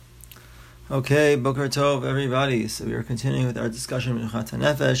Okay, Boker Tov, everybody. So we are continuing with our discussion of Menuchat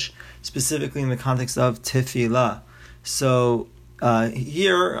HaNefesh, specifically in the context of Tefillah. So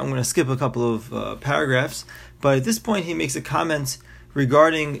here, I'm going to skip a couple of paragraphs, but at this point he makes a comment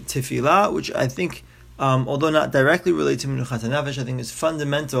regarding Tefillah, which I think, although not directly related to Menuchat HaNefesh, I think is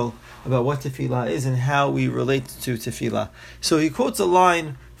fundamental about what Tefillah is and how we relate to Tefillah. So he quotes a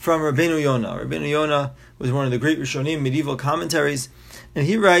line from Rabbeinu Yonah. Rabbeinu Yonah was one of the great Rishonim, medieval commentaries, and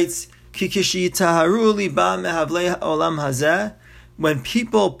he writes, when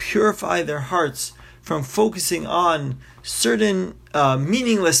people purify their hearts from focusing on certain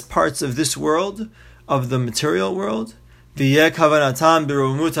meaningless parts of this world, of the material world, and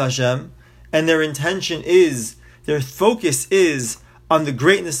their intention is, their focus is on the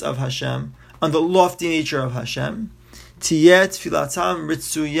greatness of Hashem, on the lofty nature of Hashem,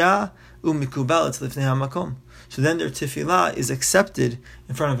 so then their tefillah is accepted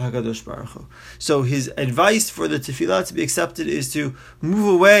in front of HaKadosh Baruch Hu. So his advice for the tefillah to be accepted is to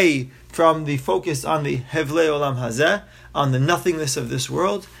move away from the focus on the Hevlei Olam Hazeh, on the nothingness of this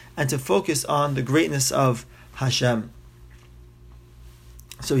world, and to focus on the greatness of Hashem.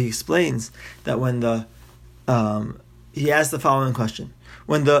 So he explains that when he asked the following question.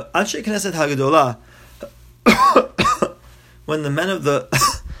 When the Anshe Knesset HaGadolah, when the men of the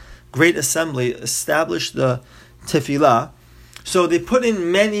Great Assembly established the tefillah, so they put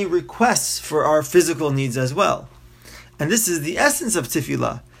in many requests for our physical needs as well. And this is the essence of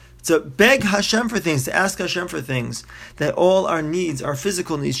tefillah, to beg Hashem for things, to ask Hashem for things, that all our needs, our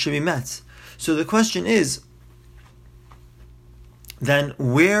physical needs, should be met. So the question is, then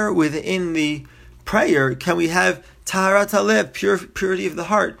where within the prayer can we have taharat halev, purity of the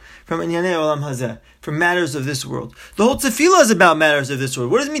heart, from inyanei olam hazeh, from matters of this world? The whole tefillah is about matters of this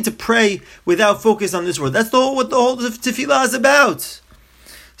world. What does it mean to pray without focus on this world? That's what the whole tefillah is about.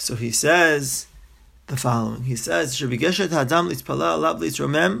 So he says the following. He says, "Shebigeshet hadam litzpala alav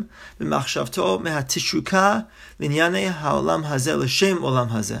litzromem b'machshavto mehatishuka linyanei haolam hazeh l'shem olam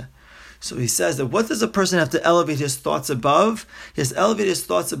hazeh." So he says that what does a person have to elevate his thoughts above? He has to elevate his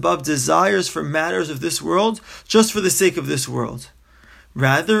thoughts above desires for matters of this world, just for the sake of this world.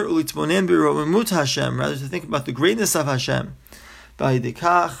 Rather, to think about the greatness of Hashem.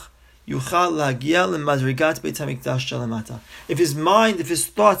 If his mind, if his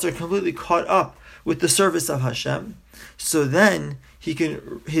thoughts are completely caught up with the service of Hashem, so then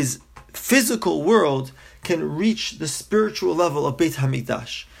his physical world can reach the spiritual level of Beit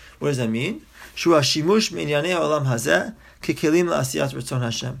HaMikdash. What does that mean?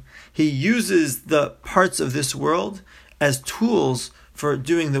 He uses the parts of this world as tools for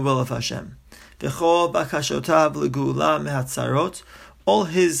doing the will of Hashem. All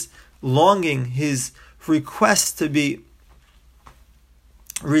his longing, his request to be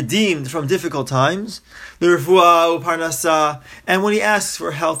redeemed from difficult times, and when he asks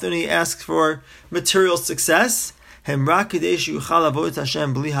for health and he asks for material success, all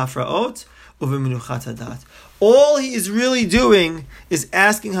he is really doing is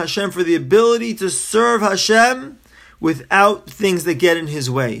asking Hashem for the ability to serve Hashem without things that get in his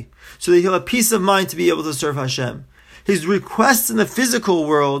way, so that he'll have peace of mind to be able to serve Hashem. His requests in the physical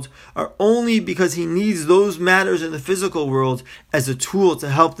world are only because he needs those matters in the physical world as a tool to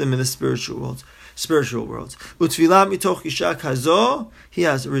help them in the spiritual world. That's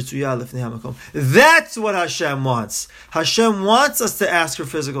what Hashem wants. Hashem wants us to ask for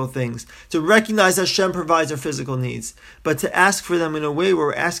physical things, to recognize Hashem provides our physical needs, but to ask for them in a way where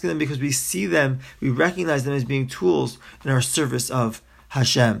we're asking them because we see them, we recognize them as being tools in our service of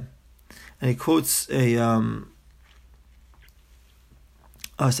Hashem. And he quotes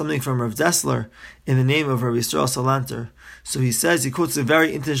something from Rav Dessler in the name of Rabbi Yisrael Salanter. So he quotes a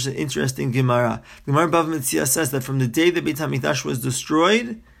very interesting Gemara. Gemara Bava Metzia says that from the day the Beit HaMikdash was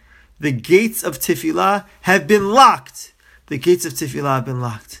destroyed, the gates of Tefillah have been locked. The gates of Tefillah have been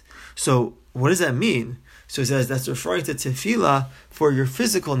locked. So what does that mean? So he says that's referring to Tefillah for your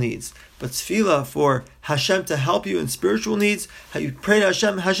physical needs, but Tefillah for Hashem to help you in spiritual needs. How you pray to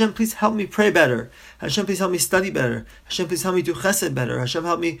Hashem, Hashem, please help me pray better. Hashem, please help me study better. Hashem, please help me do chesed better. Hashem,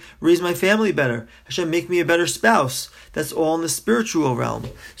 help me raise my family better. Hashem, make me a better spouse. That's all in the spiritual realm.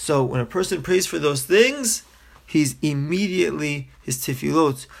 So when a person prays for those things, his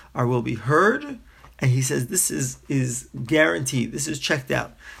tefillot will be heard, and he says this is guaranteed. This is checked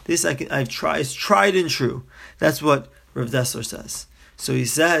out. This I've tried. It's tried and true. That's what Rav Dessler says. So he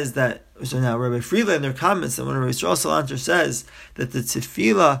says that. So now Rabbi Friedland in their comments, and when Rabbi Yisrael Salanter says that the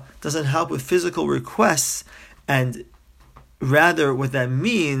tefillah doesn't help with physical requests, and rather what that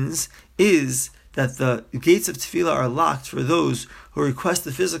means is that the gates of tefillah are locked for those who request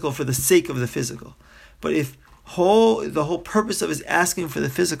the physical for the sake of the physical. But if the whole purpose of his asking for the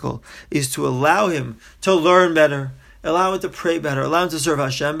physical is to allow him to learn better, allow him to pray better, allow him to serve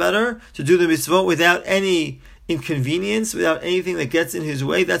Hashem better, to do the mitzvot without any inconvenience, without anything that gets in his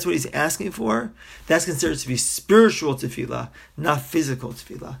way, that's what he's asking for. That's considered to be spiritual tefillah, not physical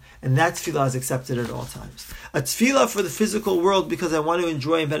tefillah. And that tefillah is accepted at all times. A tefillah for the physical world because I want to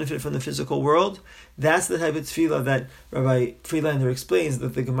enjoy and benefit from the physical world, that's the type of tefillah that Rabbi Friedlander explains,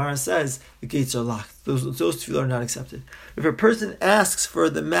 that the Gemara says the gates are locked. Those tefillah are not accepted. If a person asks for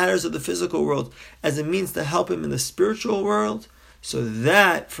the matters of the physical world as a means to help him in the spiritual world, so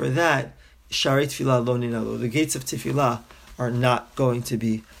for that, Sharei Tefillah lo ninalu, the gates of Tefillah are not going to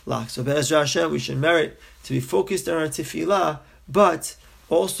be locked. So Be'ezras Hashem, we should merit to be focused on our Tefillah, but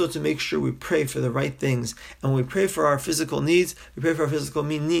also to make sure we pray for the right things. And when we pray for our physical needs, we pray for our physical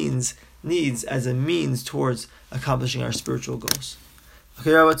needs as a means towards accomplishing our spiritual goals. Okay,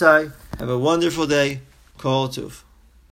 Rabotai, have a wonderful day. Kol Tuv.